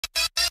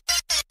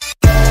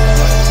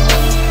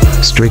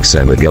streak,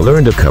 San Miguel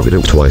earned a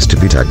coveted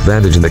twice-to-beat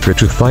advantage in the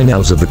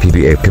quarterfinals of the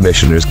PBA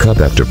Commissioners' Cup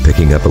after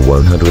picking up a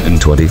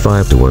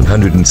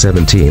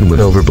 125-117 win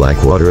over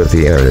Blackwater at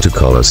the TR7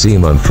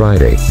 Coliseum on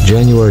Friday,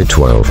 January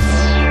 12.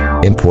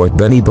 Import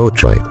Benny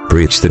Boatwright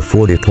breached the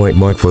 40-point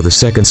mark for the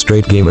second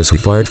straight game as he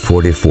fired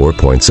 44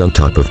 points on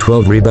top of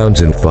 12 rebounds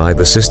and 5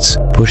 assists,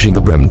 pushing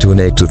the Bremen to an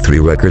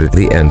 8-3 record at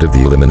the end of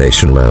the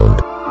elimination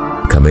round.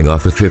 Coming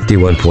off a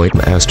 51-point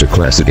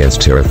masterclass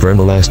against Terra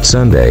Firma last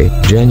Sunday,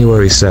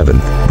 January 7th,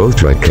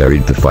 Boatwright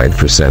carried the fight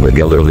for San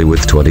Miguel early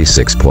with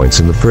 26 points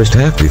in the first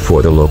half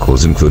before the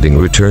locals, including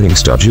returning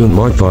star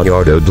Junmar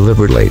Fajardo,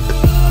 delivered late.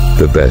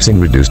 The Bessing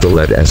reduced a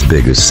lead as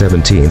big as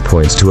 17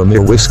 points to a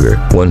mere whisker,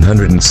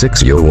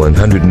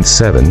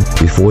 106-107,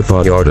 before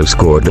Fajardo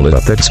scored a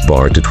lit-up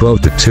X-bar to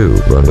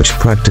 12-2 run which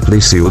practically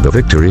sealed the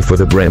victory for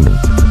the Bremen.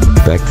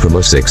 Back from a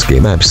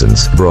 6-game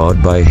absence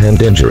brought by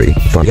hand injury,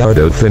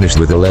 Fajardo finished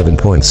with 11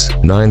 points,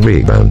 9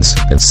 rebounds,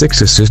 and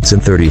 6 assists in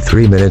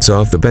 33 minutes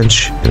off the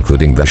bench,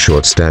 including the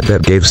short stat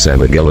that gave San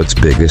Miguel its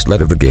biggest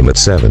lead of the game at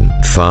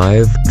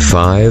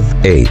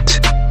 7-5-5-8.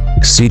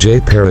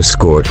 CJ Paris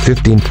scored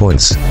 15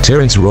 points,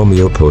 Terrence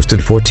Romeo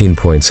posted 14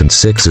 points and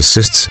 6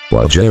 assists,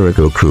 while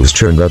Jericho Cruz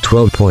churned out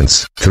 12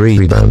 points, 3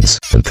 rebounds,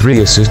 and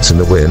 3 assists in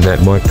the win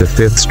that marked the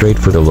 5th straight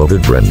for the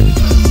loaded Bremen.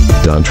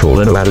 Don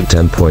Trolino added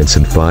 10 points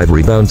and 5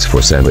 rebounds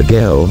for San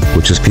Miguel,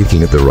 which is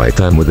peaking at the right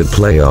time with the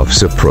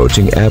playoffs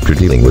approaching after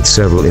dealing with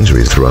several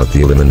injuries throughout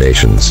the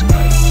eliminations.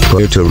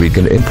 Puerto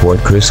Rican import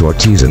Chris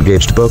Ortiz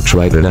engaged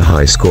Boatwright in a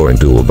high-scoring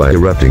duel by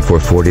erupting for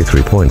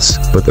 43 points,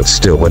 but that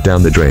still went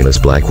down the drain as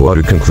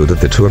Blackwater concluded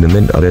the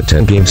tournament on a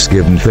 10-game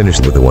skid and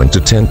finished with a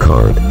 1-10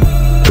 card.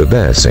 The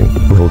Bessing,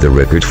 who hold the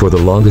record for the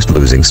longest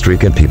losing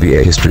streak in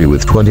PBA history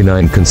with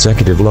 29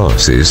 consecutive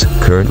losses,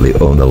 currently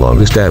own the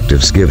longest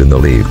active skid in the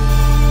league.